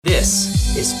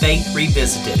is Faith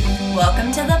Revisited.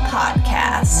 Welcome to the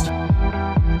podcast.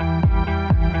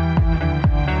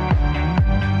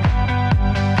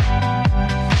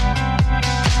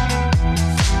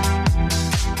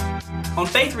 On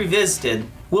Faith Revisited,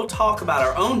 we'll talk about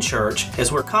our own church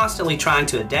as we're constantly trying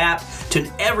to adapt to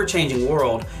an ever-changing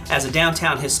world as a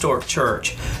downtown historic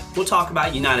church. We'll talk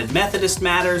about United Methodist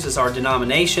matters as our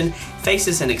denomination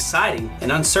faces an exciting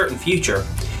and uncertain future.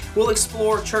 We'll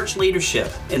explore church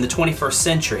leadership in the 21st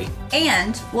century.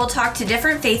 And we'll talk to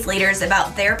different faith leaders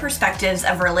about their perspectives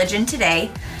of religion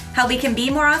today, how we can be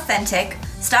more authentic,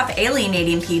 stop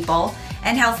alienating people,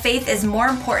 and how faith is more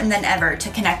important than ever to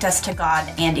connect us to God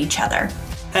and each other.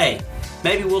 Hey,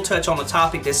 maybe we'll touch on a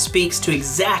topic that speaks to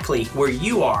exactly where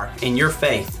you are in your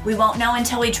faith. We won't know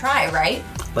until we try, right?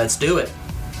 Let's do it.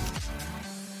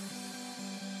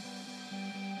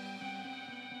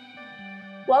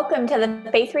 Welcome to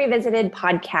the Faith Revisited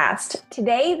podcast.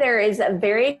 Today, there is a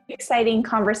very exciting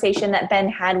conversation that Ben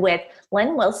had with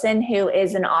Len Wilson, who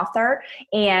is an author,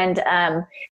 and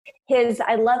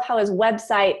I love how his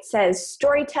website says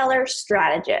storyteller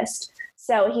strategist.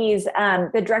 So he's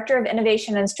the director of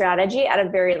innovation and strategy at a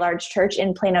very large church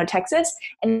in Plano, Texas,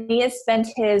 and he has spent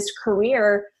his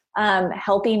career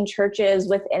helping churches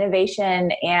with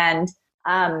innovation and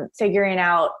figuring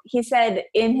out. He said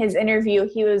in his interview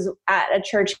he was at a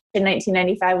church in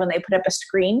 1995 when they put up a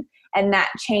screen, and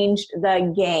that changed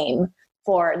the game.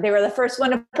 They were the first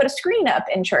one to put a screen up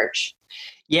in church.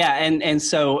 Yeah, and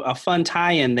so a fun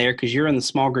tie-in there, because you're in the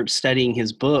small group studying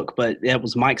his book, but it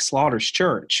was Mike Slaughter's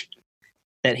church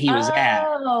that he was at.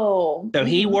 So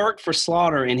he worked for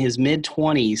Slaughter in his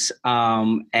mid-20s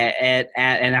and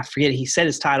I forget, he said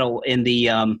his title in the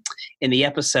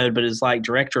episode, but it's like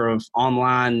director of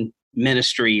online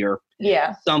ministry or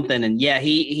something. And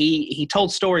he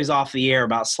told stories off the air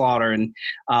about Slaughter and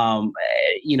how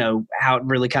it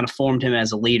really kind of formed him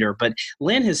as a leader. But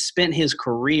Len has spent his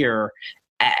career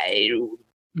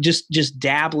just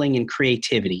dabbling in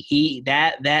creativity.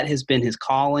 That has been his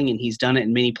calling, and he's done it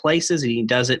in many places, and he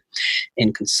does it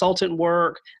in consultant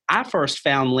work. I first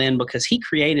found Len because he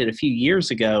created a few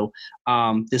years ago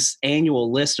this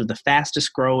annual list of the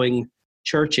fastest growing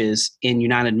churches in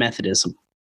United Methodism.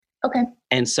 Okay.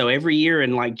 And so every year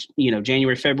in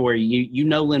January, February,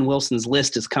 Len Wilson's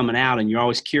list is coming out, and you're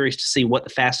always curious to see what the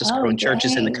fastest growing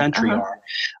churches in the country are.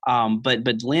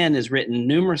 But Len has written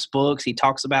numerous books. He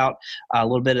talks about a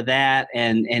little bit of that,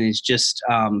 and is just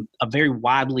a very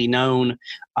widely known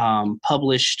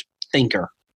published thinker.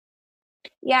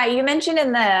 Yeah, you mentioned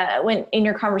in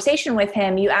your conversation with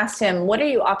him, you asked him, what are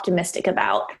you optimistic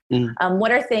about?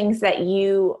 What are things that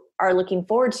you are looking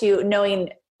forward to, knowing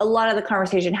a lot of the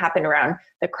conversation happened around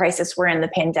the crisis we're in, the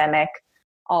pandemic,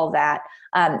 all that.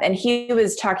 And he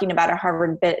was talking about a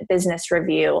Harvard Business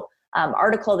Review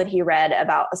article that he read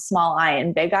about a small I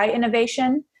and big I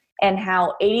innovation, and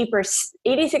how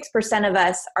 86% of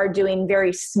us are doing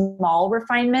very small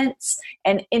refinements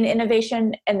and in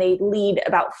innovation, and they lead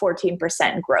about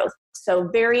 14% growth.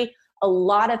 So a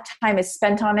lot of time is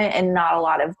spent on it and not a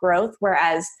lot of growth,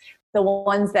 whereas the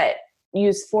ones that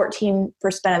use 14%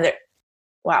 of their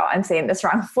I'm saying this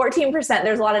wrong. 14%,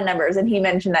 there's a lot of numbers, and he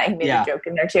mentioned that. He made a joke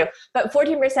in there too. But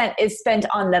 14% is spent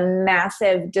on the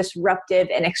massive, disruptive,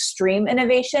 and extreme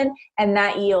innovation, and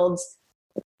that yields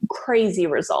crazy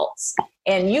results.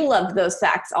 And you loved those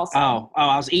facts also. Oh,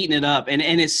 I was eating it up. And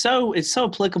it's so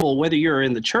applicable whether you're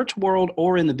in the church world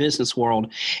or in the business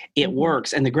world. It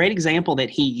works. And the great example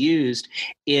that he used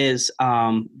is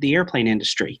the airplane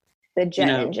industry. The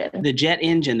jet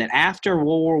engine, that after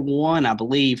World War I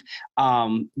believe,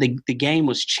 the game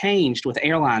was changed with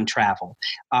airline travel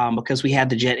because we had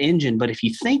the jet engine. But if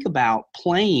you think about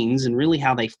planes and really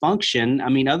how they function, I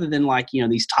mean, other than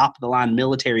these top of the line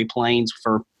military planes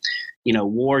for,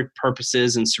 war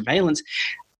purposes and surveillance,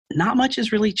 not much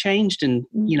has really changed in,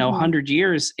 100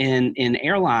 years in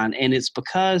airline. And it's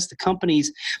because the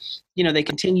companies, they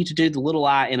continue to do the little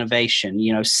I innovation,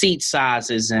 seat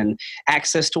sizes and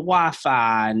access to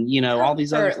Wi-Fi and, all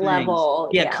these other things.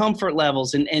 Comfort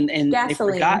levels. And they've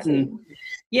forgotten.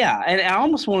 Yeah. And I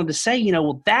almost wanted to say,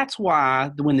 that's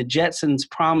why when the Jetsons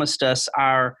promised us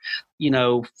our,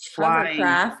 flying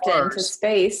craft into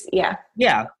space. Yeah.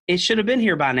 Yeah. It should have been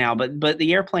here by now, but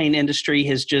the airplane industry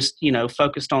has just,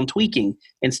 focused on tweaking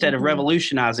instead of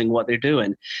revolutionizing what they're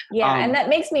doing. Yeah. And that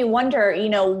makes me wonder,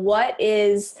 what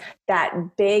is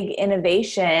that big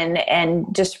innovation and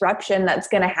disruption that's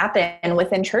going to happen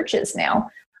within churches now?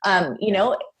 I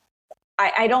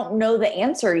don't know the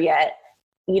answer yet.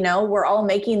 We're all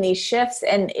making these shifts,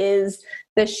 and is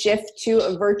the shift to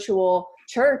a virtual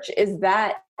church, is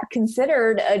that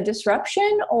considered a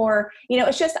disruption? Or,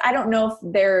 it's just, I don't know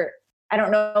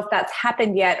if that's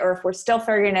happened yet, or if we're still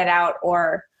figuring it out,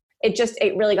 or it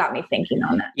really got me thinking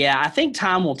on that. Yeah, I think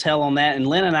time will tell on that. And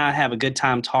Lynn and I have a good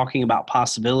time talking about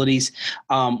possibilities.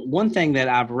 One thing that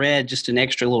I've read, just an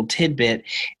extra little tidbit,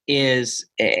 is,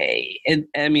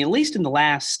 at least in the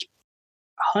last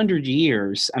 100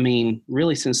 years,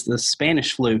 really since the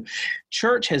Spanish flu,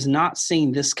 church has not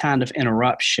seen this kind of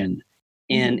interruption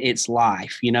in its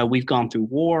life. We've gone through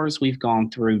wars, we've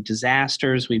gone through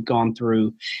disasters, we've gone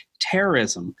through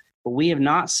terrorism, but we have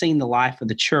not seen the life of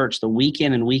the church, the week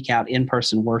in and week out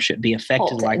in-person worship, be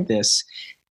affected like this.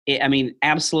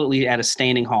 Absolutely at a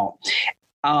standing halt.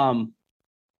 Time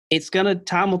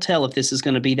will tell if this is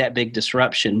going to be that big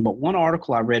disruption. But one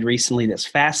article I read recently that's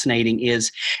fascinating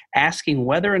is asking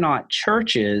whether or not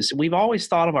churches, we've always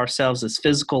thought of ourselves as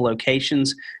physical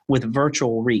locations with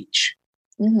virtual reach.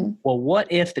 Mm-hmm. Well, what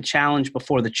if the challenge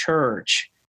before the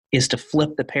church is to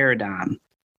flip the paradigm,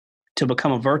 to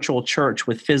become a virtual church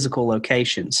with physical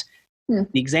locations?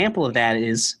 The example of that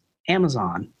is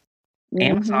Amazon. Mm-hmm.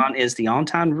 Amazon is the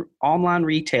online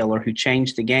retailer who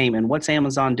changed the game. And what's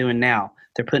Amazon doing now?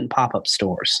 They're putting pop-up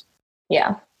stores.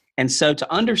 Yeah. And so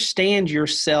to understand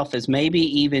yourself as maybe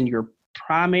even your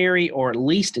primary or at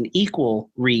least an equal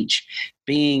reach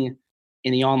being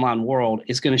in the online world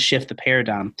is going to shift the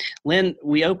paradigm. Lynn,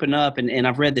 we open up, and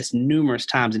I've read this numerous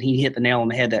times, and he hit the nail on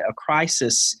the head, that a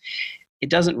crisis, it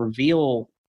doesn't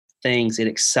reveal things, it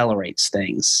accelerates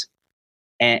things.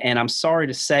 And I'm sorry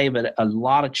to say, but a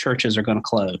lot of churches are going to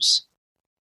close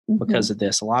because of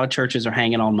this. A lot of churches are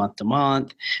hanging on month to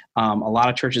month. A lot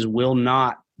of churches will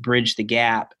not bridge the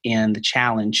gap in the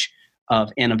challenge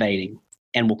of innovating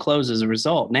and will close as a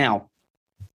result. Now,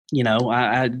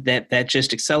 that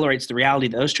just accelerates the reality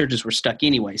that those churches were stuck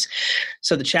anyways.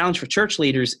 So the challenge for church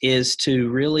leaders is to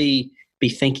really be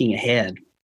thinking ahead.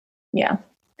 Yeah.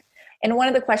 And one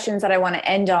of the questions that I want to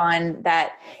end on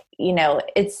that,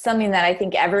 it's something that I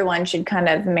think everyone should kind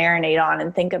of marinate on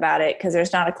and think about it, because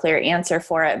there's not a clear answer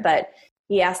for it. But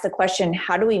he asked the question,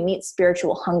 how do we meet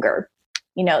spiritual hunger?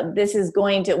 This is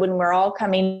going to, when we're all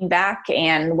coming back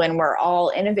and when we're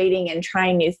all innovating and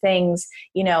trying new things,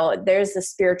 there's the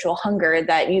spiritual hunger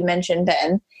that you mentioned,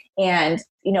 Ben. And,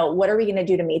 what are we going to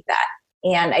do to meet that?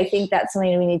 And I think that's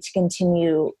something we need to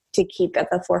continue to keep at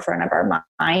the forefront of our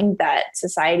mind, that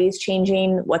society is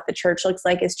changing, what the church looks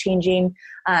like is changing,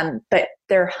 but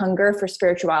their hunger for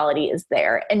spirituality is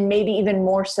there, and maybe even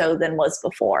more so than was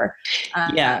before.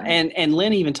 And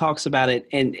Lynn even talks about it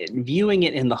and viewing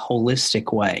it in the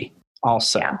holistic way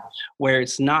also, where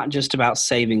it's not just about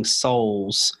saving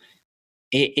souls,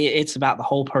 it's about the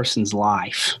whole person's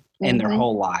life. And their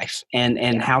whole life,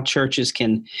 and how churches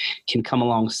can come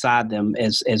alongside them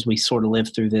as we sort of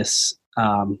live through this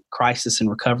crisis and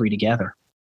recovery together.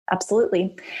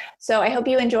 Absolutely. So I hope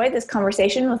you enjoyed this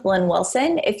conversation with Lynn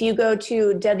Wilson. If you go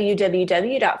to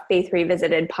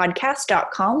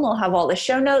www.faithrevisitedpodcast.com, we'll have all the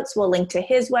show notes. We'll link to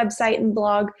his website and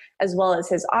blog, as well as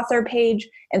his author page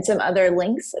and some other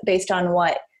links based on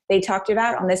what they talked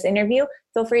about on this interview.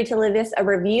 Feel free to leave us a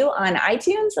review on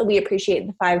iTunes. So we appreciate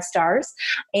the 5 stars.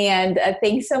 And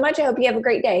thanks so much. I hope you have a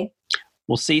great day.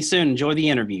 We'll see you soon. Enjoy the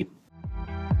interview.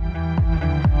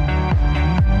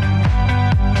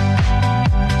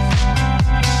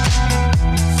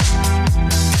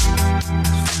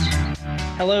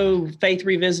 Hello, Faith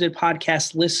Revisited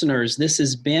podcast listeners. This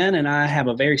is Ben, and I have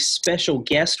a very special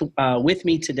guest with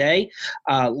me today.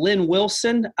 Lynn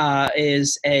Wilson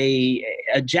is a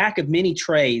jack of many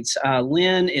trades.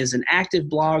 Lynn is an active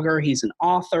blogger. He's an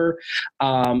author.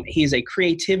 He's a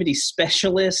creativity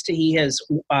specialist. He has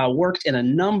worked in a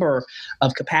number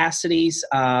of capacities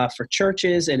for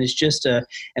churches and is just an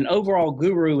overall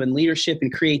guru in leadership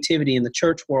and creativity in the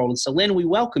church world. And so, Lynn, we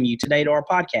welcome you today to our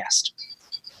podcast.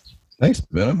 Thanks,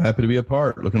 Ben. I'm happy to be a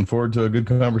part. Looking forward to a good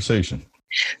conversation.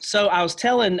 So I was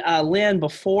telling Lynn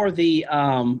before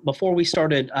we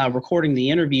started recording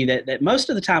the interview that most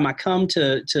of the time I come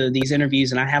to these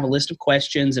interviews and I have a list of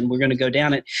questions and we're going to go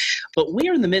down it. But we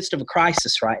are in the midst of a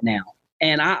crisis right now.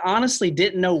 And I honestly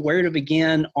didn't know where to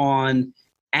begin on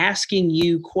asking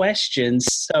you questions.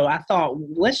 So I thought,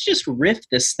 let's just riff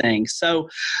this thing. So,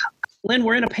 Lynn,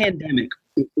 we're in a pandemic.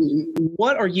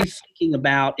 What are you thinking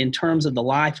about in terms of the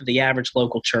life of the average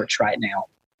local church right now?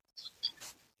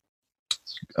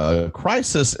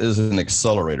 Crisis is an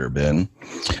accelerator, Ben.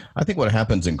 I think what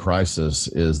happens in crisis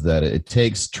is that it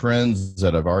takes trends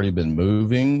that have already been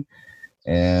moving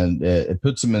and it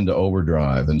puts them into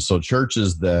overdrive. And so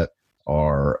churches that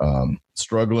are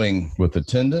struggling with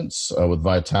attendance, with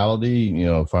vitality,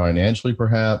 financially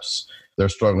perhaps, they're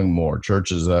struggling more.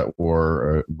 Churches that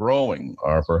were growing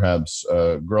are perhaps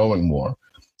growing more.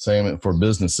 Same for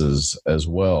businesses as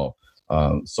well.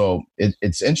 So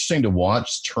it's interesting to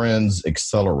watch trends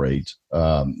accelerate.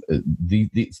 A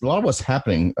lot of what's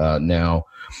happening now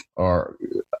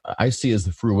I see as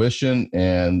the fruition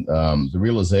and the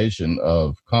realization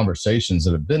of conversations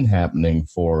that have been happening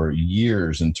for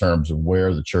years in terms of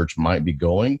where the church might be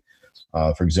going.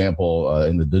 For example,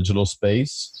 in the digital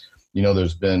space,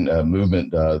 there's been a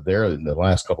movement there in the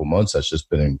last couple of months that's just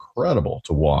been incredible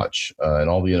to watch, and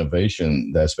all the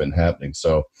innovation that's been happening.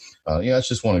 So, that's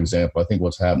just one example. I think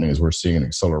what's happening is we're seeing an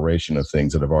acceleration of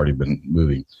things that have already been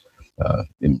moving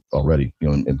in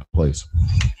place.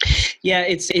 Yeah,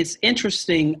 it's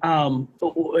interesting.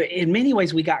 In many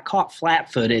ways, we got caught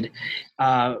flat-footed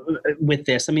with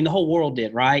this. I mean, the whole world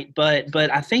did, right? But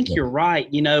I think you're right.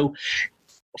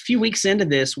 A few weeks into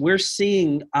this, we're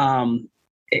seeing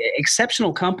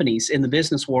exceptional companies in the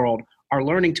business world are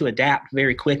learning to adapt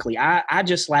very quickly. I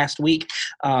just last week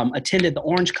attended the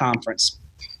Orange Conference.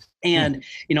 And,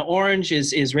 Orange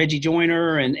is Reggie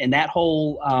Joiner and that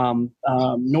whole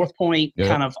North Point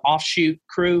kind of offshoot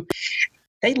crew.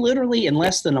 They literally in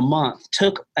less than a month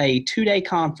took a 2-day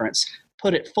conference,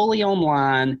 put it fully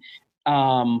online,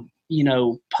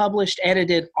 published,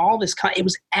 edited, all this. It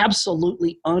was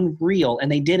absolutely unreal,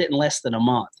 and they did it in less than a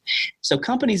month. So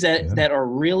companies that are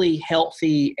really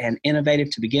healthy and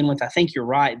innovative to begin with, I think you're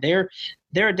right. They're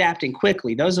adapting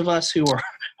quickly. Those of us who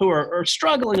are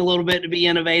struggling a little bit to be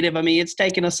innovative, I mean, it's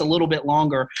taken us a little bit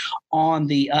longer on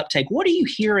the uptake. What are you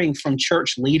hearing from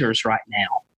church leaders right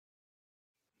now?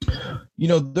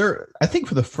 I think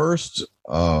for the first,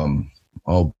 I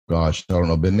don't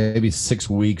know, but maybe 6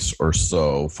 weeks or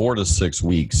so, 4 to 6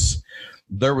 weeks,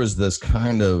 there was this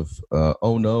kind of,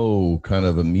 kind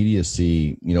of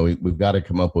immediacy. We've got to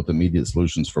come up with immediate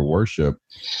solutions for worship.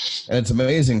 And it's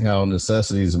amazing how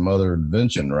necessity is a mother of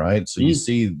invention, right? So you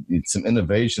see some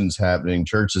innovations happening,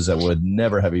 churches that would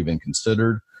never have even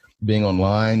considered being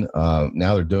online.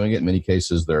 Now they're doing it. In many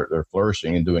cases, they're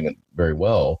flourishing and doing it very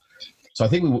well. So I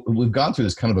think we've gone through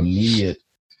this kind of immediate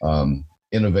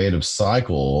innovative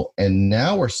cycle, and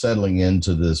now we're settling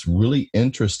into this really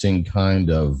interesting kind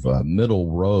of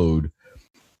middle road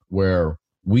where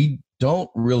we don't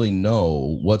really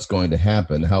know what's going to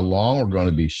happen, how long we're going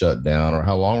to be shut down, or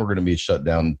how long we're going to be shut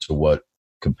down to what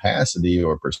capacity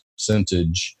or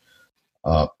percentage.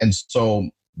 And so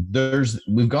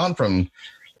we've gone from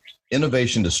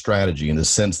innovation to strategy in the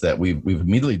sense that we've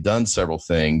immediately done several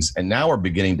things, and now we're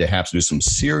beginning to have to do some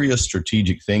serious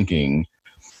strategic thinking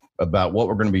about what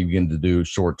we're going to begin to do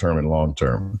short term and long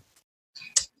term.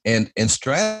 And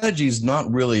strategy is not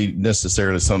really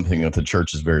necessarily something that the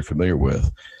church is very familiar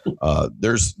with.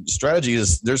 There's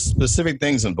specific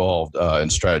things involved in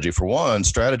strategy. For one,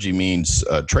 strategy means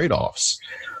trade-offs.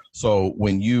 So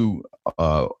when you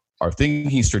are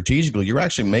thinking strategically, you're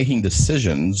actually making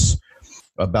decisions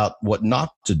about what not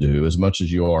to do as much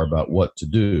as you are about what to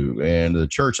do. And the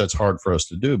church, that's hard for us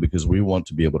to do because we want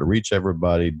to be able to reach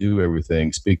everybody, do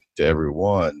everything, speak to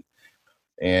everyone.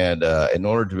 And in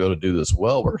order to be able to do this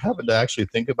well, we're having to actually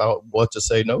think about what to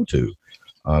say no to.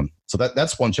 So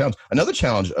that's one challenge. Another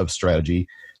challenge of strategy.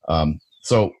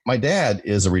 So my dad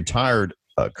is a retired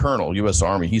colonel, U.S.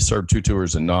 Army. He served 2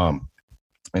 tours in Nam.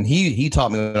 And he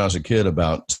taught me when I was a kid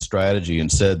about strategy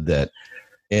and said that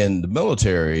in the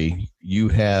military, you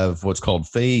have what's called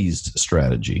phased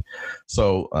strategy.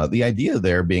 So the idea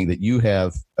there being that you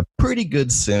have a pretty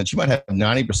good sense. You might have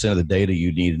 90% of the data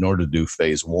you need in order to do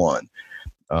phase 1.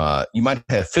 You might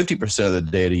have 50% of the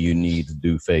data you need to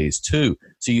do phase 2.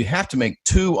 So you have to make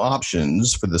 2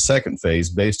 options for the second phase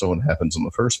based on what happens in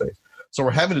the first phase. So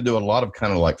we're having to do a lot of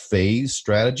kind of like phase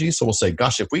strategy. So we'll say,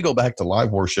 gosh, if we go back to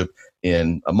live worship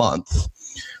in a month,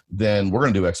 then we're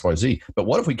going to do X, Y, Z. But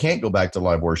what if we can't go back to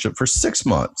live worship for 6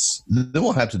 months? Then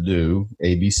we'll have to do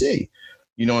A, B, C.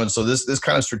 And so this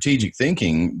kind of strategic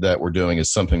thinking that we're doing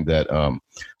is something that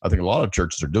I think a lot of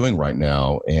churches are doing right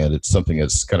now, and it's something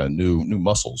that's kind of new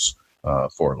muscles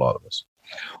for a lot of us.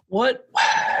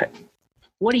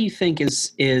 What do you think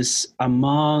is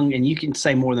among, and you can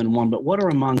say more than one, but what are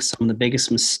among some of the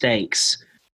biggest mistakes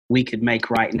we could make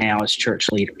right now as church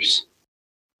leaders?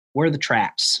 Where are the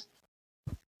traps?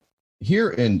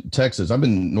 Here in Texas, I'm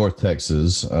in North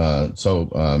Texas,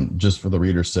 so just for the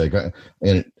reader's sake,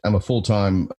 I'm a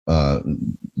full-time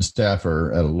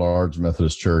staffer at a large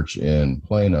Methodist church in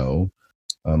Plano.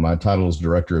 My title is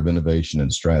Director of Innovation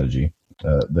and Strategy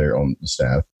there on the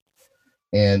staff.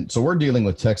 And so we're dealing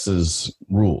with Texas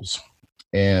rules.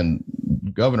 And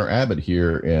Governor Abbott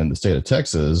here in the state of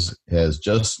Texas has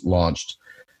just launched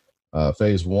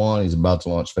phase 1. He's about to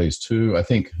launch phase 2. I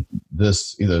think I'm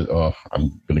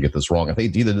going to get this wrong. I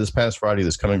think either this past Friday,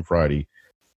 this coming Friday,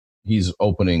 he's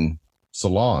opening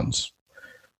salons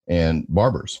and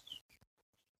barbers.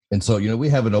 And so, we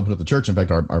haven't opened up the church. In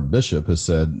fact, our bishop has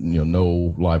said,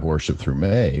 no live worship through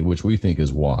May, which we think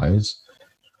is wise.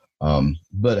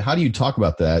 But how do you talk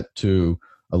about that to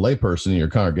a layperson in your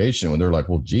congregation when they're like,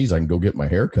 well, geez, I can go get my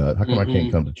hair cut. How come I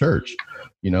can't come to church?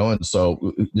 And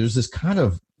so there's this kind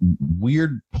of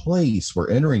weird place we're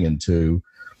entering into.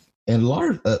 And a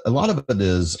lot of it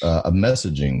is a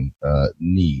messaging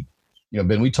need.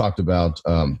 Ben, we talked about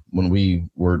when we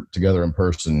were together in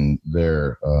person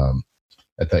there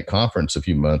at that conference a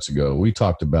few months ago, we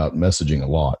talked about messaging a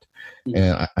lot.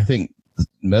 And I think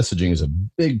messaging is a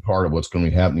big part of what's going to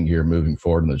be happening here moving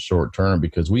forward in the short term,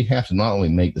 because we have to not only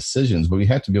make decisions, but we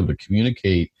have to be able to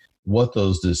communicate what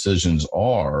those decisions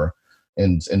are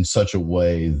in such a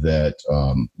way that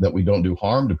that we don't do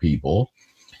harm to people,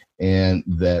 and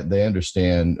that they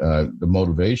understand the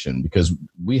motivation, because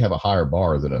we have a higher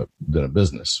bar than a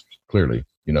business. Clearly,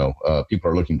 people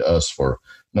are looking to us for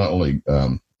not only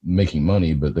making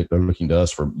money, but they're looking to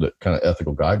us for the kind of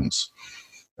ethical guidance.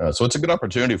 So it's a good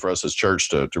opportunity for us as church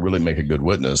to really make a good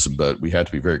witness, but we have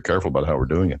to be very careful about how we're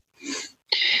doing it.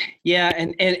 Yeah,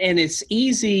 and it's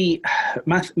easy.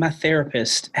 My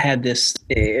therapist had this.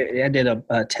 I did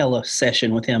a tele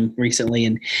session with him recently,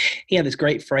 and he had this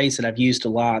great phrase that I've used a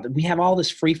lot. We have all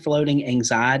this free-floating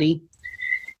anxiety,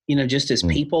 just as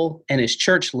people and as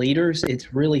church leaders.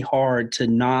 It's really hard to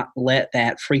not let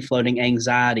that free-floating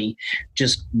anxiety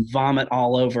just vomit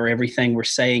all over everything we're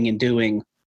saying and doing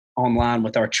online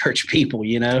with our church people.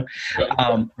 They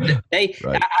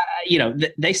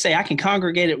say I can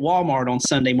congregate at Walmart on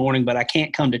Sunday morning, but I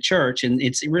can't come to church. And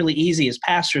it's really easy as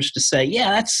pastors to say,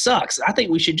 yeah, that sucks. I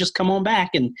think we should just come on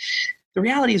back. And the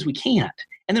reality is we can't.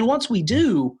 And then once we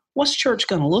do, what's church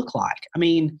going to look like? I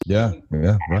mean, right.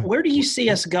 Where do you see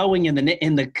us going in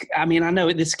the, I mean, I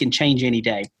know this can change any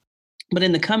day, but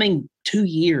in the coming 2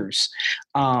 years,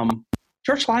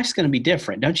 church life's going to be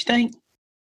different. Don't you think?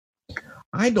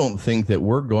 I don't think that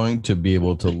we're going to be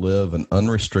able to live an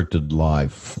unrestricted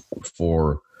life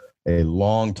for a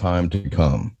long time to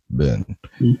come, Ben.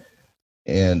 Mm-hmm.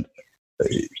 And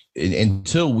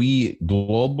until we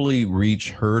globally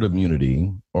reach herd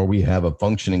immunity, or we have a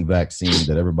functioning vaccine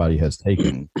that everybody has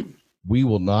taken, we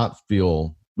will not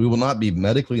be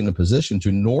medically in a position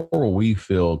to, nor will we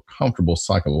feel comfortable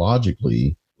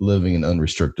psychologically living an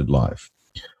unrestricted life.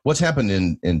 What's happened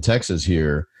in Texas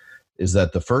here is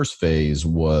that the first phase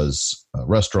was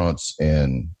restaurants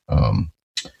and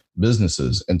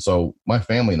businesses. And so my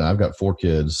family and I've got 4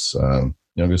 kids.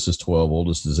 Youngest is 12,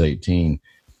 oldest is 18.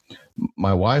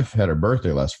 My wife had her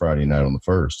birthday last Friday night on the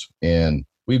 1st, and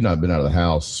we've not been out of the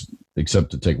house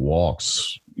except to take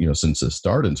walks, since it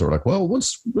started. And so we're like, well,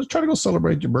 let's try to go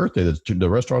celebrate your birthday. The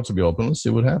restaurants will be open. Let's see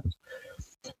what happens.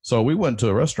 So we went to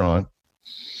a restaurant,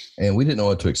 and we didn't know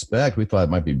what to expect. We thought it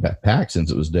might be packed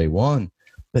since it was day one.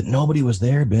 But nobody was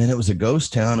there, Ben. It was a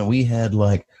ghost town, and we had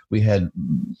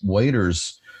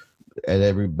waiters at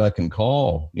every beck and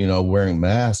call, wearing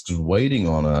masks, waiting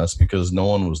on us because no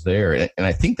one was there. And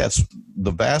I think that's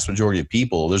the vast majority of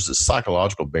people. There's this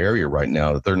psychological barrier right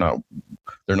now that they're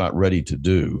not ready to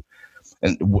do.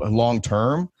 And long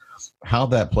term, how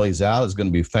that plays out is going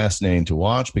to be fascinating to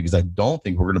watch, because I don't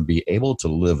think we're going to be able to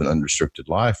live an unrestricted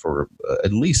life for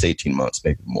at least 18 months,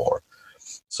 maybe more.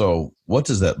 So what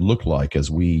does that look like as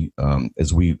we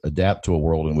adapt to a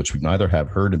world in which we neither have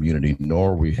herd immunity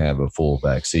nor we have a full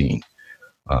vaccine?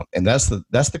 And that's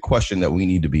the question that we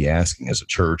need to be asking as a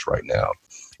church right now.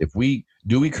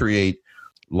 Do we create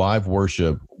live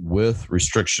worship with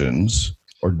restrictions,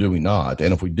 or do we not?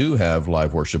 And if we do have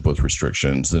live worship with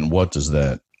restrictions, then what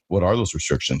are those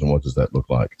restrictions, and what does that look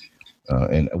like?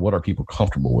 And what are people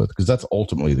comfortable with? Because that's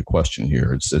ultimately the question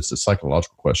here. It's a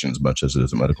psychological question as much as it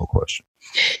is a medical question.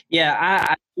 Yeah,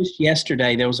 I just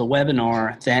yesterday there was a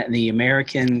webinar that the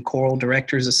American Choral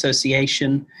Directors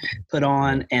Association put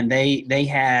on, and they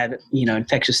had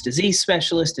infectious disease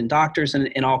specialists and doctors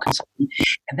and all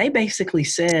consultants, and they basically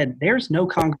said there's no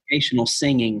congregational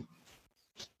singing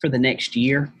for the next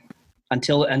year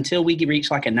until we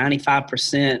reach like a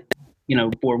 95%.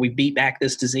 Where we beat back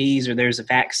this disease or there's a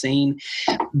vaccine,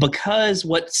 because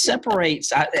what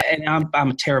separates, and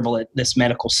I'm terrible at this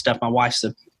medical stuff. My wife's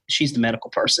she's the medical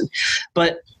person,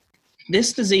 but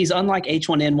this disease, unlike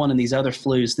H1N1 and these other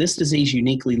flus, this disease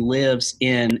uniquely lives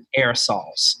in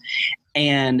aerosols,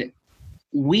 and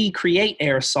we create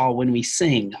aerosol when we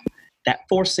sing. that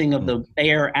forcing of the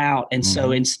air out. And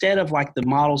so instead of like the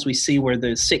models we see where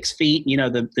the 6 feet,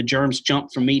 the germs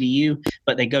jump from me to you,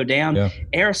 but they go down,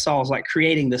 aerosols like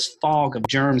creating this fog of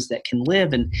germs that can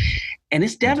live. And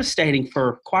it's devastating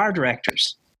for choir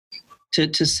directors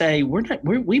to say,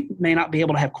 we may not be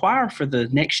able to have choir for the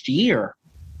next year.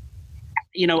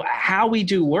 How we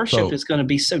do worship is going to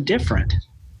be so different.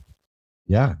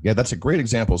 Yeah, that's a great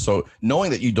example. So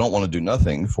knowing that you don't want to do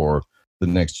nothing for the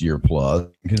next year plus,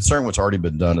 considering what's already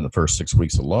been done in the first 6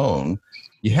 weeks alone,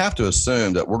 you have to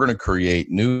assume that we're going to create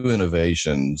new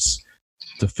innovations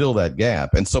to fill that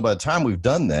gap. And so by the time we've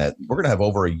done that, we're going to have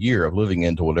over a year of living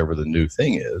into whatever the new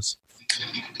thing is.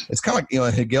 It's kind of like,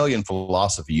 in Hegelian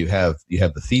philosophy, you have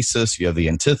the thesis, you have the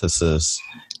antithesis,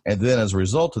 and then as a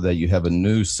result of that, you have a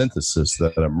new synthesis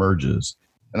that emerges.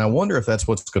 And I wonder if that's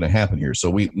what's going to happen here. So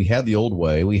we have the old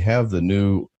way, we have the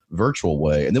new virtual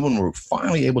way, and then when we're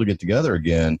finally able to get together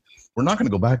again, we're not going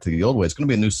to go back to the old way. It's going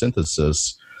to be a new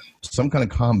synthesis, some kind of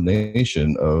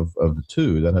combination of the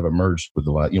two that have emerged with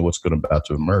what's about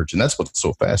to emerge. And that's what's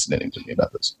so fascinating to me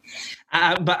about this.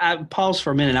 But I pause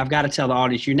for a minute. I've got to tell the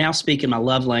audience, you're now speaking my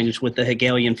love language with the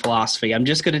Hegelian philosophy. I'm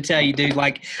just going to tell you, dude,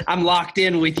 like I'm locked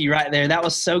in with you right there. That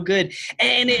was so good.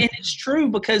 And it's true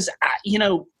because,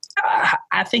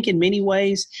 I think in many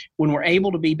ways, when we're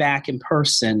able to be back in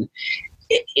person,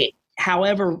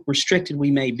 however restricted we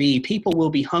may be, people will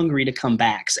be hungry to come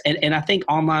back. And I think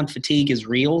online fatigue is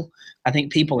real. I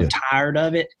think people are tired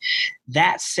of it.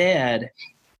 That said,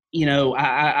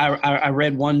 I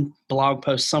read one blog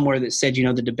post somewhere that said,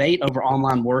 the debate over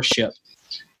online worship,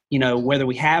 whether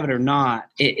we have it or not,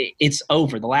 it's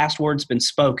over. The last word's been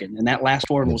spoken, and that last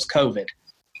word was COVID.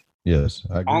 Yes,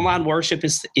 I agree. Online worship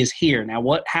is here now.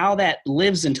 How that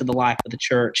lives into the life of the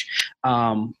church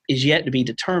is yet to be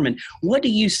determined. What do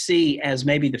you see as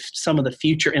maybe some of the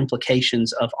future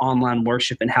implications of online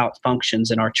worship and how it functions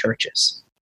in our churches?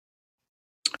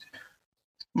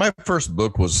 My first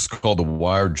book was called The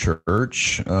Wired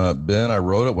Church. Ben, I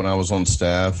wrote it when I was on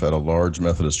staff at a large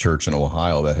Methodist church in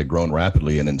Ohio that had grown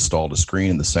rapidly and installed a screen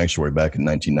in the sanctuary back in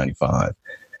 1995.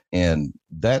 And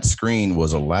that screen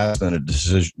was a last-minute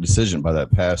decision by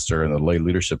that pastor and the lay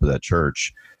leadership of that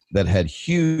church that had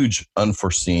huge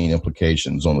unforeseen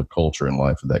implications on the culture and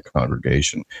life of that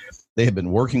congregation. They had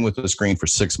been working with the screen for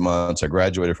 6 months. I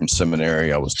graduated from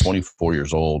seminary. I was 24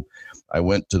 years old. I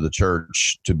went to the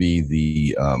church to be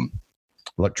the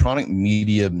electronic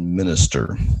media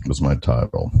minister was my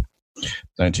title,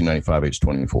 1995, age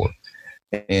 24.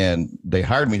 And they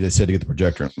hired me, they said, to get the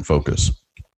projector in focus.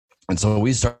 And so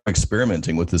we started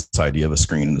experimenting with this idea of a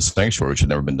screen in the sanctuary, which had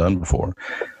never been done before.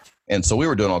 And so we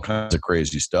were doing all kinds of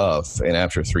crazy stuff. And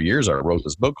after 3 years, I wrote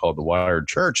this book called The Wired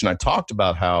Church. And I talked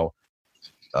about how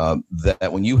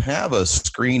that when you have a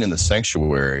screen in the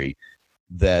sanctuary,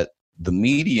 that the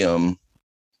medium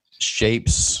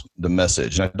shapes the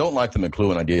message. And I don't like the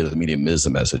McLuhan idea that the medium is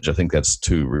the message. I think that's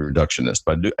too reductionist.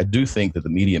 But I do think that the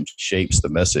medium shapes the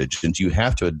message. And you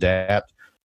have to adapt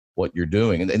what you're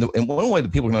doing. And one way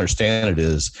that people can understand it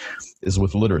is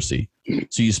with literacy.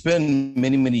 So you spend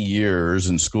many, many years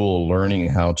in school learning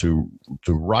how to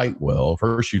write well.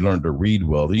 First, you learn to read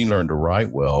well, then you learn to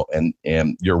write well.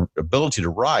 And your ability to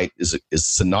write is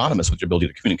synonymous with your ability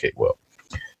to communicate well.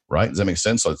 Right? Does that make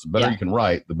sense? So the better you can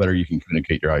write, the better you can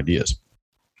communicate your ideas.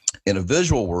 In a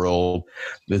visual world,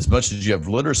 as much as you have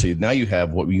literacy, now you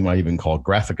have what you might even call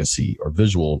graphicacy or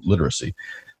visual literacy.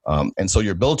 And so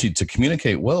your ability to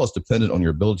communicate well is dependent on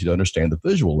your ability to understand the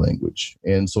visual language.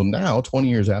 And so now, 20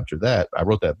 years after that, I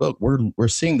wrote that book. We're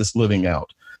seeing this living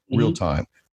out real time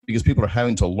because people are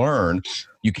having to learn.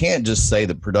 You can't just say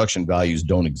that production values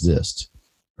don't exist.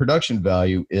 Production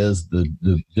value is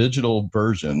the digital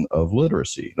version of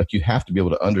literacy. Like, you have to be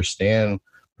able to understand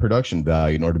production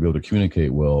value in order to be able to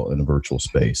communicate well in a virtual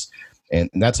space. And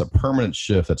that's a permanent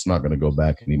shift that's not going to go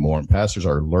back anymore. And pastors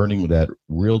are learning that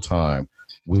real time,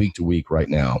 week to week right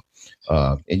now.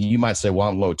 And you might say, well,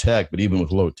 I'm low tech, but even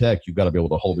with low tech, you've got to be able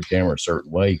to hold the camera a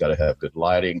certain way. You got to have good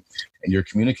lighting, and you're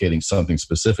communicating something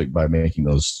specific by making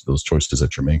those choices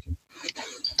that you're making.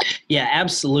 Yeah,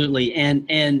 absolutely. And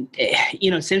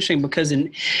it's interesting because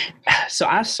so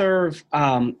I serve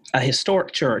a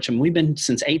historic church, and we've been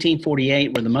since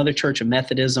 1848. We're the Mother Church of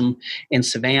Methodism in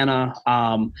Savannah.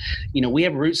 We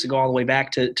have roots that go all the way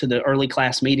back to the early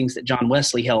class meetings that John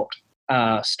Wesley helped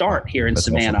start here in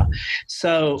Savannah. Awesome.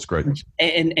 So that's great.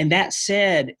 And that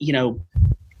said,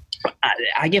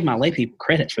 I give my lay people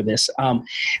credit for this.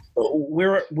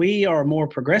 We are a more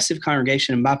progressive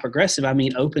congregation, and by progressive I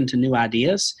mean open to new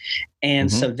ideas.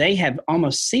 And so they have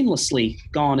almost seamlessly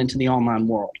gone into the online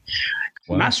world.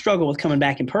 Wow. My struggle with coming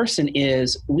back in person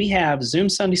is we have Zoom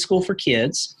Sunday School for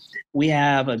kids. We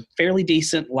have a fairly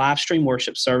decent live stream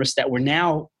worship service that we're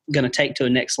now going to take to a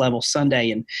next level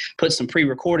Sunday and put some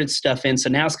pre-recorded stuff in. So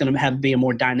now it's going to be a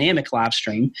more dynamic live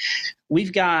stream.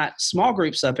 We've got small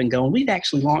groups up and going. We've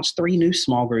actually launched 3 new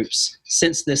small groups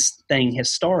since this thing has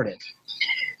started.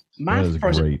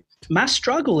 My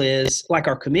struggle is, like,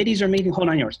 our committees are meeting. Hold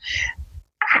on yours.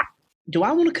 Do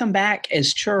I want to come back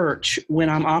as church when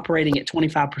I'm operating at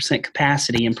 25%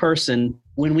 capacity in person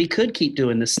when we could keep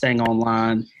doing this thing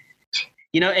online?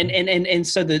 And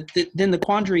so then the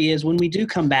quandary is, when we do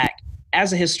come back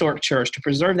as a historic church, to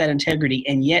preserve that integrity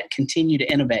and yet continue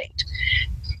to innovate,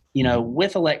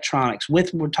 with electronics,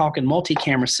 we're talking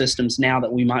multi-camera systems now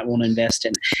that we might want to invest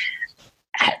in.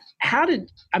 And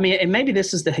maybe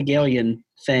this is the Hegelian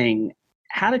thing.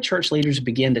 How did church leaders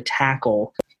begin to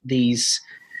tackle these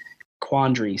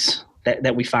quandaries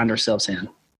that we find ourselves in?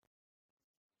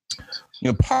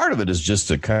 Part of it is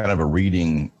just a kind of a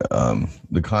reading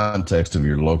the context of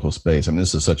your local space. I mean,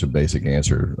 this is such a basic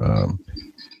answer,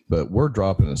 but we're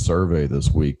dropping a survey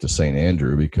this week to St.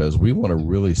 Andrew because we want to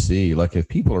really see, like, if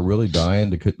people are really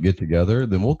dying to get together,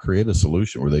 then we'll create a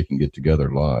solution where they can get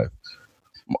together live.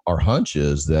 Our hunch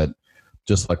is that,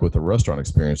 just like with the restaurant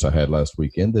experience I had last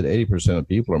weekend, that 80% of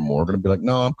people or more are going to be like,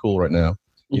 no, I'm cool right now.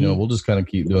 We'll just kind of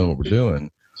keep doing what we're doing.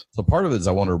 So part of it is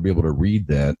I want to be able to read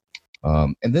that.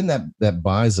 And then that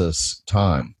buys us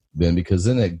time then, because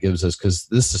then it gives us, because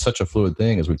this is such a fluid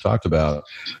thing, as we've talked about,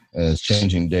 and it's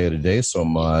changing day to day so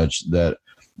much that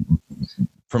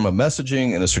from a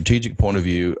messaging and a strategic point of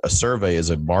view, a survey is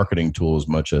a marketing tool as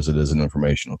much as it is an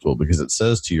informational tool, because it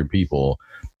says to your people,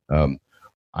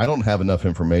 I don't have enough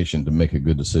information to make a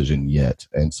good decision yet.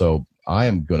 And so I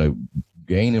am going to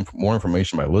gain more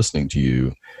information by listening to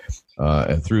you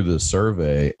and through this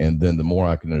survey. And then the more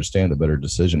I can understand, the better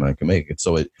decision I can make. And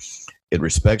so it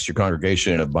respects your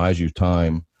congregation and it buys you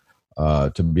time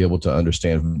to be able to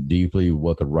understand deeply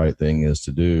what the right thing is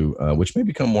to do, which may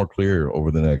become more clear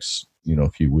over the next,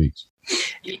 few weeks.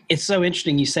 It's so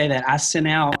interesting you say that. I sent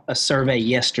out a survey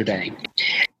yesterday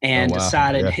and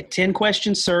decided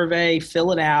 10-question survey,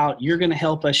 fill it out. You're going to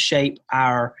help us shape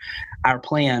our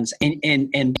plans.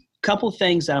 And couple of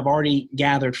things that I've already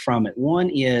gathered from it. One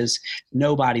is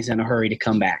nobody's in a hurry to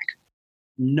come back.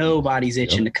 Nobody's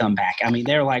itching to come back. I mean,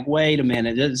 they're like, wait a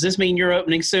minute, does this mean you're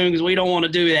opening soon? Because we don't want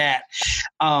to do that.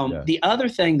 The other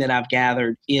thing that I've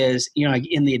gathered is,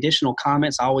 in the additional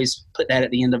comments, I always put that at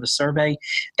the end of a survey.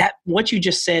 That what you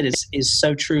just said is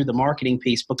so true, the marketing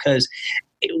piece, because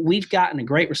we've gotten a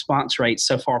great response rate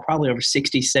so far. Probably over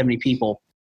 60, 70 people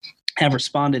have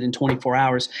responded in 24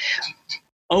 hours.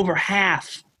 Over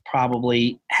half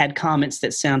probably had comments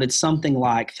that sounded something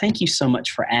like, thank you so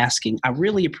much for asking. I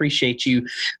really appreciate you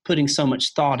putting so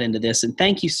much thought into this. And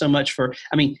thank you so much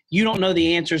you don't know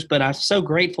the answers, but I'm so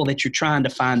grateful that you're trying to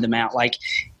find them out.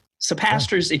 So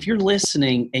pastors, if you're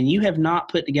listening and you have not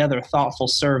put together a thoughtful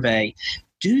survey,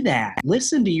 do that.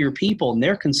 Listen to your people and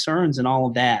their concerns and all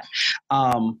of that.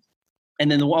 And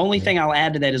then the only thing I'll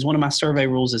add to that is one of my survey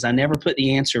rules is I never put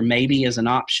the answer maybe as an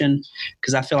option,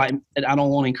 because I feel like I don't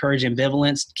want to encourage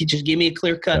ambivalence. Just give me a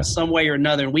clear cut some way or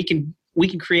another, and we can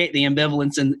create the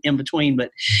ambivalence in between. But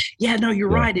you're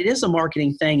right. It is a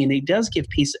marketing thing, and it does give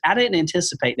peace. I didn't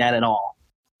anticipate that at all.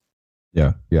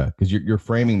 Yeah, because you're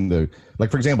framing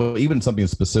for example, even something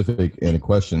specific in the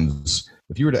questions.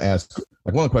 If you were to ask,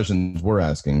 like one of the questions we're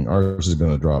asking, ours is going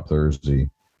to drop Thursday,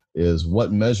 is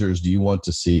what measures do you want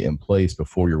to see in place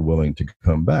before you're willing to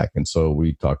come back? And so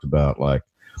we talked about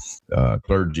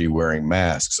clergy wearing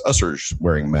masks, ushers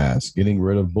wearing masks, getting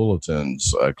rid of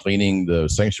bulletins, cleaning the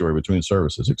sanctuary between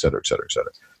services, et cetera, et cetera, et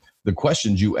cetera. The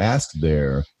questions you ask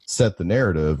there set the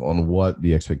narrative on what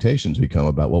the expectations become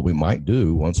about what we might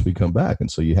do once we come back. And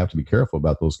so you have to be careful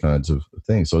about those kinds of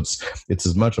things. So it's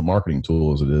as much a marketing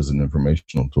tool as it is an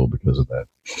informational tool because of that.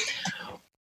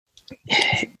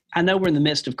 I know we're in the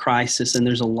midst of crisis and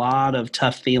there's a lot of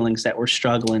tough feelings that we're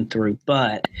struggling through,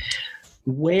 but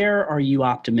where are you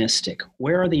optimistic?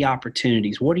 Where are the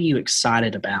opportunities? What are you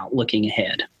excited about looking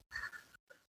ahead?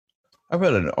 I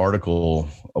read an article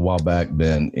a while back,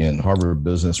 Ben, in Harvard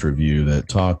Business Review that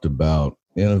talked about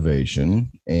innovation,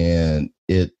 and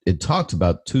it talked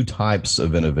about 2 types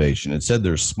of innovation. It said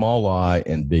there's small I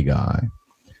and big I.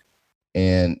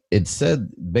 And it said,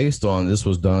 based on this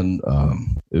was done,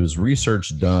 it was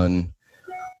research done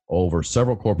over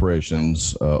several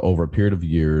corporations over a period of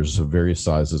years of various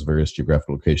sizes, various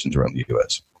geographical locations around the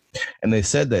U.S. And they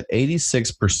said that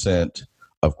 86%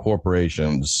 of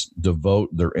corporations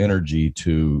devote their energy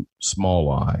to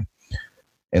small I.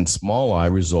 And small I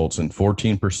results in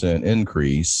 14%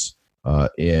 increase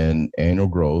in annual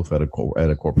growth at a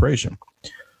corporation.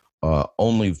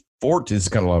 Only 14, this is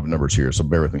kind of a lot of numbers here, so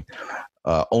bear with me.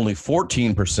 Only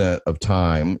 14% of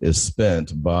time is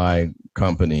spent by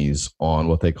companies on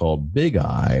what they call Big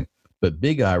I, but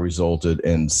Big I resulted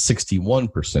in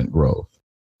 61% growth.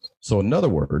 So in other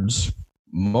words,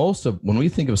 when we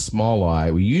think of small I,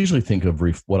 we usually think of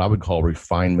what I would call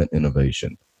refinement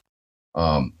innovation.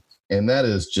 And that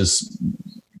is just,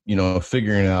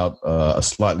 figuring out a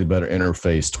slightly better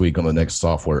interface tweak on the next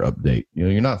software update.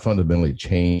 You're not fundamentally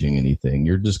changing anything.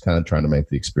 You're just kind of trying to make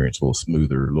the experience a little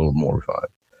smoother, a little more refined.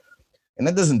 And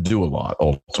that doesn't do a lot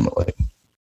ultimately.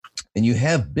 And you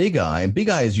have Big I, and Big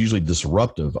I is usually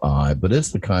disruptive I, but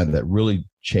it's the kind that really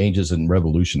changes and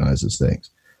revolutionizes things.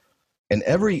 And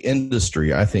every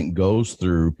industry, I think, goes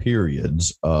through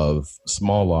periods of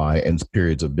small I and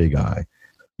periods of Big I.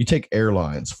 You take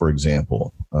airlines, for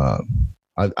example.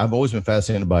 I've always been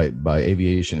fascinated by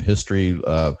aviation history.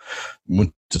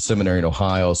 Went to seminary in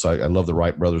Ohio, so I love the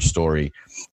Wright brothers story.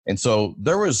 And so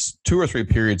there was 2 or 3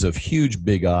 periods of huge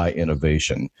Big I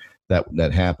innovation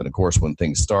that happened. Of course, when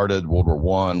things started, World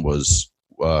War I was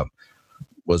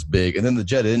big, and then the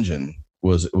jet engine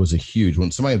was a huge. When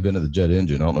somebody invented the jet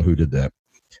engine, I don't know who did that.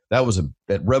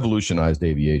 That revolutionized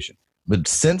aviation. But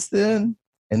since then,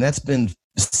 and that's been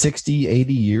 60,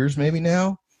 80 years maybe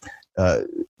now,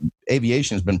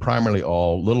 aviation has been primarily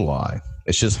all little I.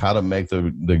 It's just how to make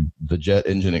the jet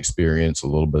engine experience a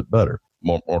little bit better,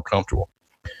 more comfortable.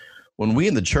 When we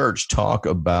in the church talk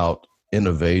about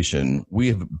innovation, we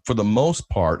have, for the most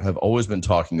part, have always been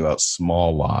talking about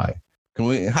small I.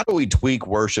 How do we tweak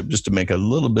worship just to make it a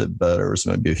little bit better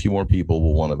so maybe a few more people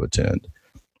will want to attend?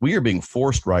 We are being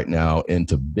forced right now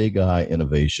into Big I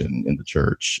innovation in the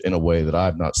church in a way that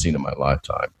I've not seen in my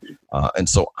lifetime. And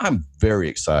so I'm very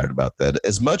excited about that.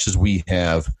 As much as we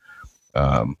have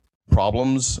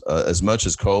problems, as much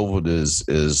as COVID is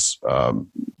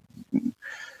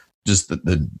just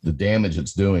the damage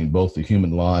it's doing both to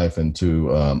human life and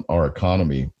to our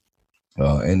economy.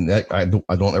 And that I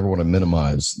don't ever want to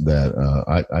minimize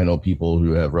that. I know people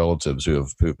who have relatives who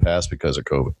have passed because of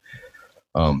COVID.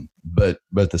 But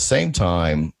at the same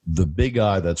time, the Big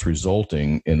I that's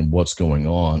resulting in what's going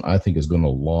on, I think is going to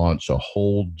launch a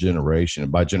whole generation.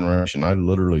 And by generation, I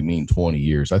literally mean 20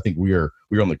 years. I think we're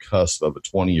on the cusp of a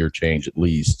 20-year change at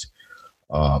least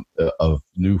of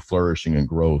new flourishing and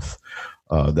growth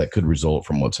that could result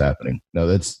from what's happening. Now,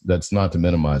 that's not to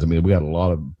minimize. I mean, we had a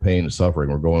lot of pain and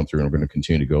suffering we're going through and we're going to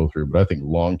continue to go through. But I think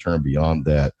long-term beyond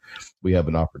that, we have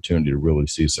an opportunity to really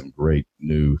see some great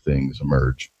new things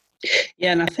emerge.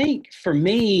 Yeah, and I think for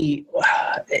me,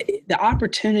 the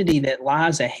opportunity that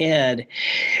lies ahead,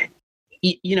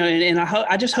 and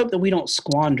I just hope that we don't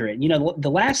squander it.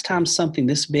 The last time something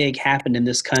this big happened in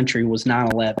this country was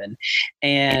 9/11,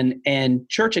 and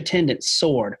church attendance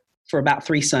soared for about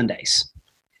 3 Sundays.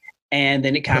 And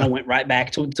then it kind of went right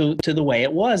back to the way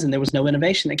it was, and there was no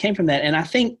innovation that came from that. And I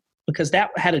think because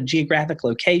that had a geographic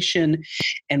location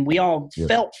and we all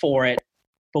felt for it,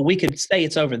 but we could say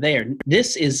it's over there.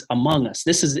 This is among us.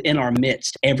 This is in our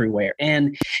midst everywhere.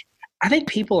 And I think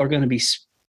people are going to be,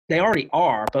 they already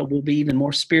are, but will be even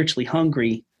more spiritually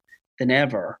hungry than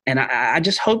ever. And I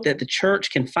just hope that the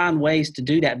church can find ways to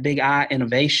do that Big I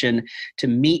innovation to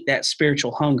meet that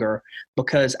spiritual hunger,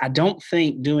 because I don't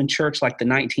think doing church like the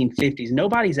 1950s,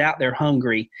 nobody's out there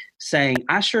hungry saying,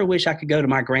 I sure wish I could go to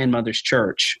my grandmother's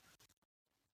church.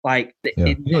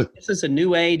 This is a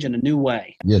new age and a new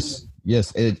way. Yes.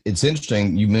 It's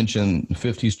interesting. You mentioned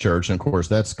 50s church. And of course,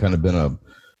 that's kind of been a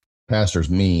pastor's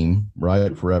meme,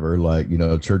 right? Forever,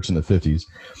 church in the 50s.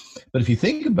 But if you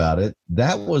think about it,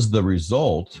 that was the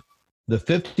result. The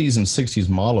 50s and 60s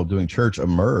model of doing church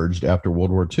emerged after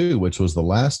World War II, which was the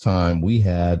last time we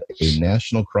had a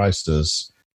national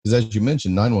crisis. Because as you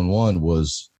mentioned, 9/11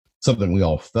 was something we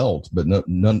all felt, but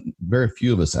very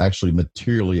few of us actually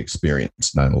materially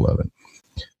experienced 9/11.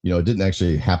 It didn't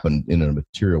actually happen in a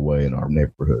material way in our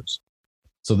neighborhoods.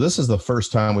 So this is the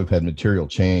first time we've had material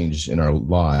change in our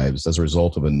lives as a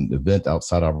result of an event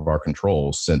outside of our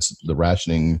control since the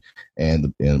rationing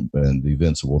and the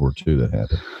events of World War II that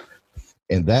happened.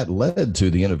 And that led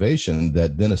to the innovation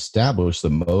that then established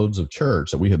the modes of church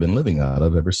that we have been living out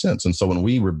of ever since. And so when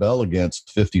we rebel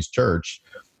against 50s church,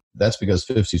 that's because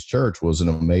 50s church was an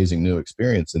amazing new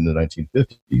experience in the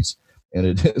 1950s. And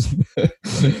it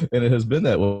has been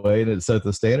that way, and it set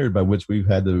the standard by which we've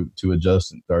had to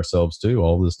adjust ourselves to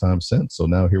all this time since. So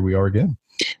now here we are again.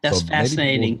 That's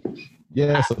fascinating.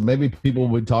 So maybe people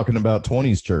will be talking about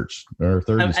 20s church or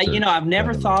 30s church. I've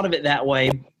never thought of it that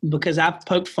way because I've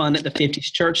poked fun at the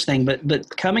 50s church thing, but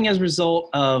coming as a result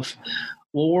of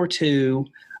World War II,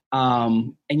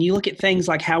 And you look at things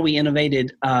like how we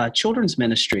innovated children's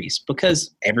ministries,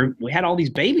 because we had all these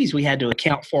babies we had to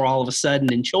account for all of a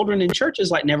sudden, and children in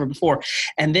churches like never before.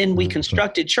 And then we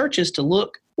constructed churches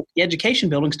education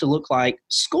buildings to look like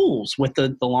schools with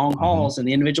the long halls and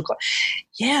the individual class.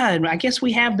 Yeah, and I guess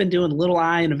we have been doing little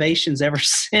I innovations ever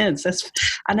since.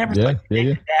 I never thought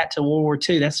that to World War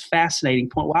II. That's a fascinating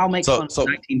point. Well, I'll make fun of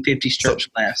the 1950s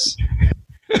church class.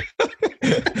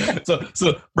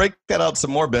 So break that out some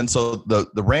more, Ben. So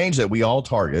the range that we all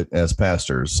target as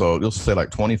pastors, so you'll say like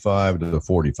 25 to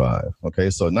 45. Okay,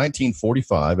 so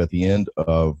 1945 at the end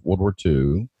of World War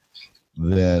II,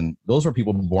 then those are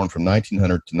people born from 1900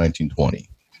 to 1920.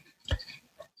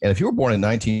 And if you were born in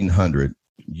 1900,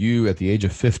 you at the age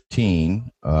of 15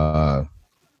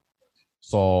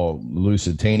 saw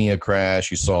Lusitania crash.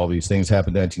 You saw these things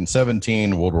happen in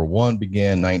 1917. World War I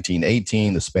began.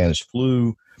 1918, the Spanish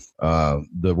flu.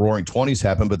 The Roaring 20s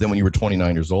happened, but then when you were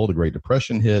 29 years old, the Great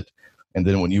Depression hit. And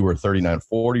then when you were 39,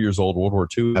 40 years old, World War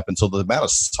II happened. So the amount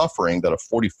of suffering that a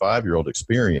 45-year-old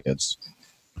experienced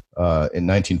in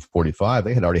 1945,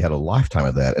 they had already had a lifetime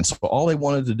of that. And so all they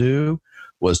wanted to do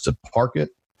was to park it,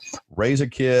 raise a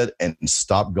kid, and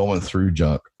stop going through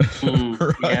junk.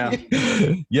 Right?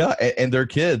 Yeah. And their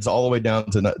kids all the way down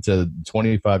to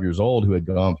 25 years old who had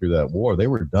gone through that war, they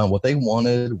were done. What they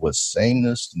wanted was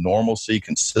sameness, normalcy,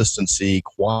 consistency,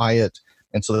 quiet.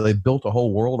 And so they built a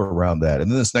whole world around that. And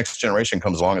then this next generation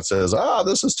comes along and says,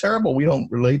 this is terrible. We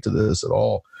don't relate to this at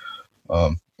all.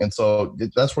 And so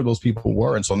that's where those people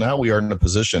were. And so now we are in a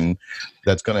position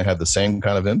that's going to have the same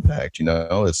kind of impact.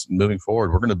 It's moving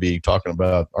forward. We're going to be talking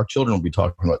about, our children will be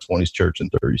talking about 20s church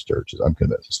and 30s churches. I'm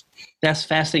convinced. That's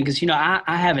fascinating because,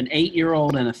 I have an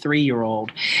 8-year-old and a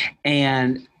 3-year-old.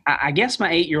 And I guess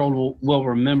my 8-year-old will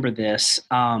remember this.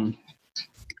 But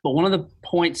one of the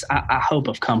points I hope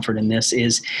of comfort in this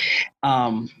is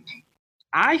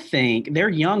I think they're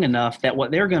young enough that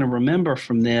what they're going to remember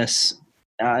from this,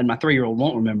 and my 3-year-old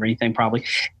won't remember anything probably,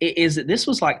 is that this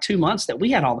was like 2 months that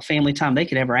we had all the family time they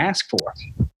could ever ask for,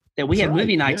 that we had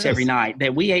movie nights every night,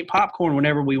 that we ate popcorn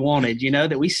whenever we wanted,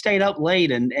 that we stayed up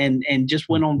late and just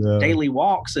went on daily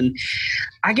walks. And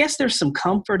I guess there's some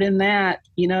comfort in that,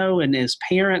 and as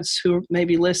parents who are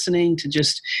maybe listening, to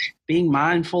just being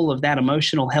mindful of that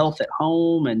emotional health at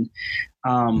home. And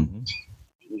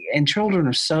and children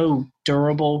are so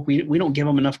durable. We don't give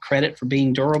them enough credit for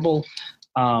being durable.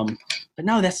 But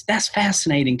no, that's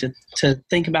fascinating to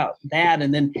think about that,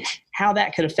 and then how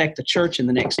that could affect the church in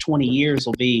the next 20 years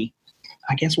we'll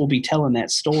be telling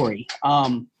that story.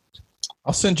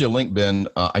 I'll send you a link, Ben.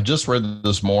 I just read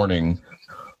this morning.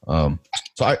 So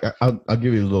I'll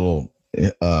give you a little,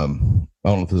 I don't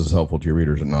know if this is helpful to your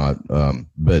readers or not.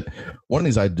 But one of the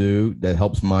things I do that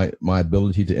helps my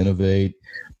ability to innovate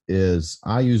is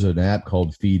I use an app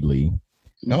called Feedly.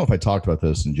 I don't know if I talked about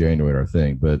this in January or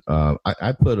thing, but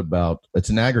I put it's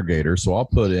an aggregator. So I'll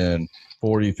put in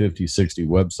 40, 50, 60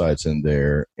 websites in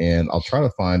there, and I'll try to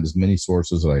find as many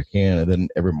sources as I can. And then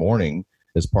every morning,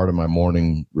 as part of my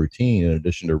morning routine, in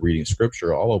addition to reading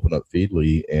scripture, I'll open up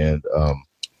Feedly and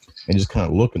just kind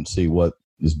of look and see what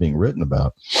is being written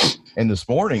about. And this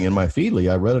morning in my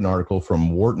Feedly, I read an article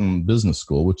from Wharton Business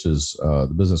School, which is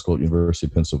the business school at University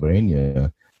of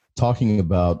Pennsylvania, talking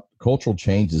about cultural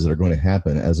changes that are going to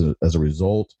happen as a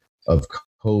result of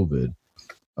COVID.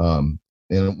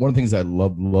 And one of the things I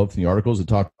loved from the articles, it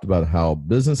talked about how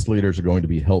business leaders are going to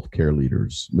be healthcare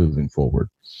leaders moving forward.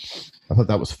 I thought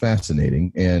that was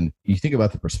fascinating. And you think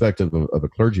about the perspective of a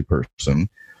clergy person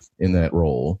in that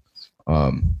role.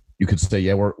 You could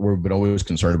say, we've been always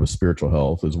concerned with spiritual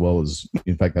health, as well as,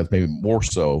 in fact, that's maybe more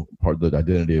so part of the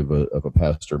identity of a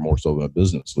pastor, more so than a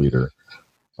business leader.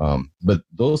 But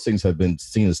those things have been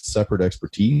seen as separate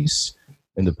expertise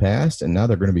in the past, and now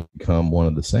they're going to become one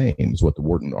of the same, is what the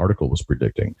Wharton article was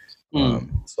predicting.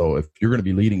 So if you're going to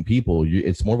be leading people,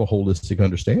 it's more of a holistic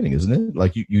understanding, isn't it?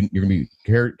 Like you're going to be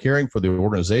caring for the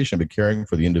organization, but caring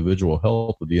for the individual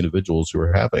health of the individuals who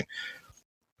are happening.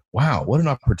 Wow, what an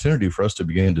opportunity for us to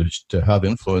begin to have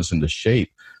influence and to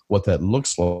shape what that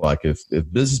looks like. If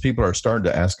business people are starting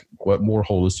to ask more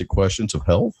holistic questions of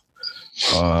health,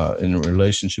 in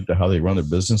relationship to how they run their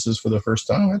businesses for the first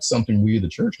time, that's something we, the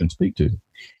church, can speak to.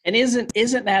 And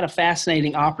isn't that a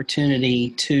fascinating opportunity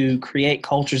to create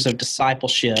cultures of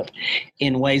discipleship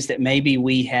in ways that maybe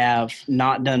we have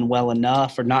not done well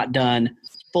enough or not done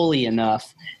fully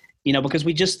enough? Because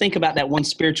we just think about that one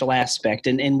spiritual aspect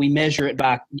and we measure it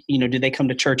by, do they come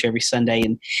to church every Sunday?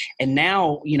 And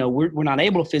now, we're not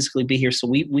able to physically be here. So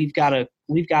we've got to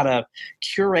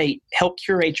help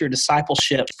curate your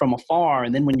discipleship from afar.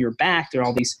 And then when you're back, there are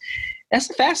all these that's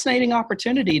a fascinating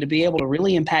opportunity to be able to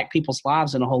really impact people's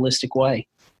lives in a holistic way.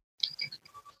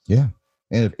 Yeah.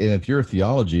 And if your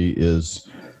theology is,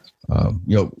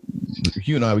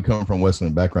 Hugh and I, we come from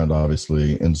Wesleyan background,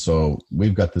 obviously. And so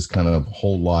we've got this kind of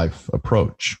whole life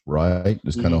approach, right?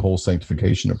 This kind of whole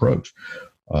sanctification approach.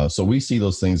 So we see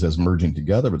those things as merging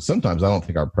together, but sometimes I don't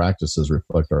think our practices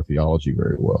reflect our theology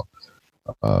very well.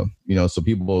 So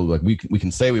people like we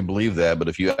can say we believe that, but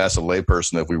if you ask a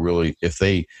layperson if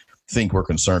they think we're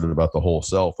concerned about the whole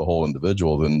self, the whole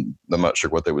individual, then I'm not sure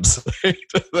what they would say.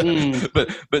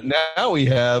 But now we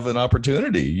have an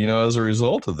opportunity, as a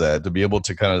result of that, to be able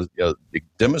to kind of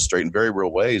demonstrate in very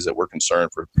real ways that we're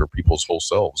concerned for people's whole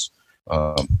selves,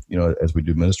 as we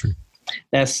do ministry.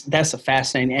 That's a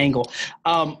fascinating angle.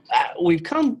 We've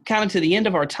come kind of to the end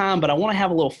of our time, but I want to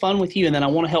have a little fun with you, and then I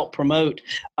want to help promote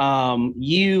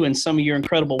you and some of your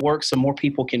incredible work so more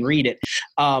people can read it.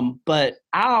 But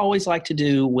I always like to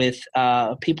do with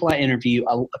people I interview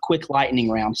a quick lightning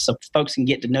round, so folks can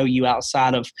get to know you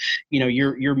outside of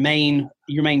your main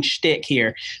shtick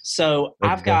here. So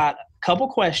okay. I've got a couple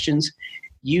questions.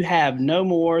 You have no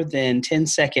more than 10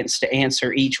 seconds to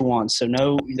answer each one. So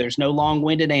there's no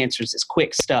long-winded answers. It's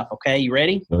quick stuff. Okay, you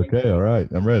ready? Okay, all right.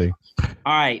 I'm ready.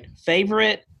 All right.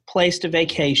 Favorite place to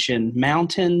vacation,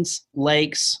 mountains,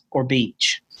 lakes, or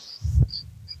beach?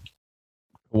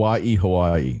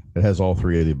 Hawaii. It has all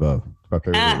three of the above. It's my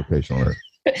favorite location on earth.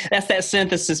 That's that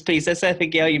synthesis piece. That's that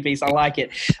Hegelian piece. I like it.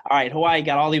 All right, Hawaii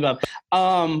got all the above.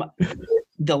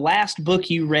 The last book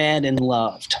you read and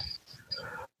loved?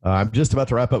 I'm just about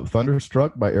to wrap up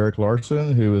Thunderstruck by Erik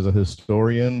Larson, who is a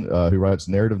historian who writes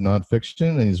narrative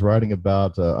nonfiction, and he's writing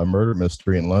about a murder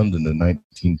mystery in London in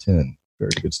 1910. Very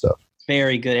good stuff.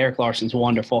 Very good. Erik Larson's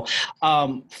wonderful.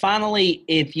 Finally,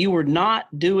 if you were not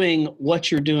doing what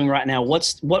you're doing right now,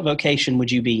 what vocation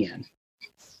would you be in?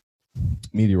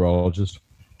 Meteorologist.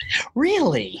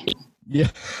 Really? Yeah,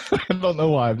 I don't know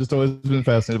why. I've just always been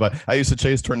fascinated by it. I used to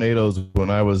chase tornadoes when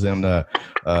I was in, I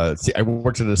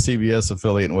worked at a CBS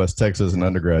affiliate in West Texas, an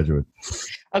undergraduate.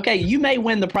 Okay, you may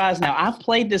win the prize now. I've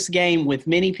played this game with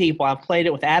many people. I've played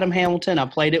it with Adam Hamilton.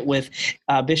 I've played it with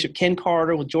Bishop Ken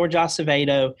Carter, with George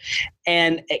Acevedo.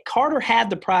 And Carter had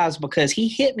the prize because he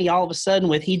hit me all of a sudden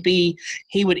with he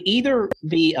would either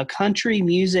be a country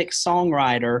music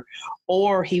songwriter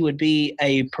or he would be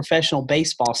a professional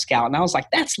baseball scout. And I was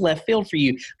like, that's left field for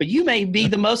you. But you may be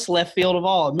the most left field of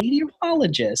all, a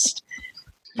meteorologist.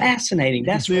 Fascinating.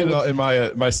 That's really in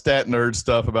my stat nerd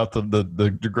stuff about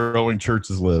the growing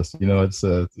churches list. It's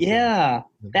yeah,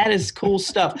 that is cool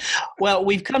stuff. Well,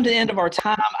 we've come to the end of our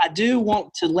time. I do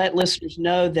want to let listeners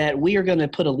know that we are going to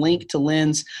put a link to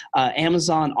Lynn's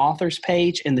Amazon authors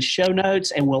page in the show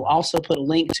notes, and we'll also put a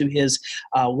link to his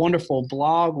wonderful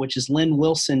blog, which is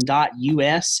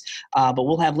lynnwilson.us. But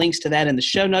we'll have links to that in the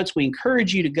show notes. We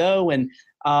encourage you to go and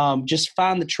just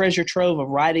find the treasure trove of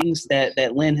writings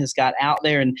that Lynn has got out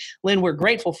there. And Lynn, we're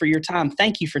grateful for your time.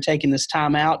 Thank you for taking this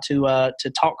time out to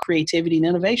talk creativity and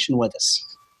innovation with us.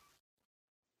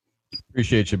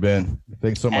 Appreciate you, Ben.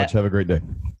 Thanks so much. Have a great day.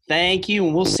 Thank you.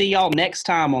 And we'll see y'all next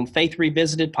time on Faith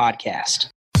Revisited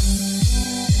podcast.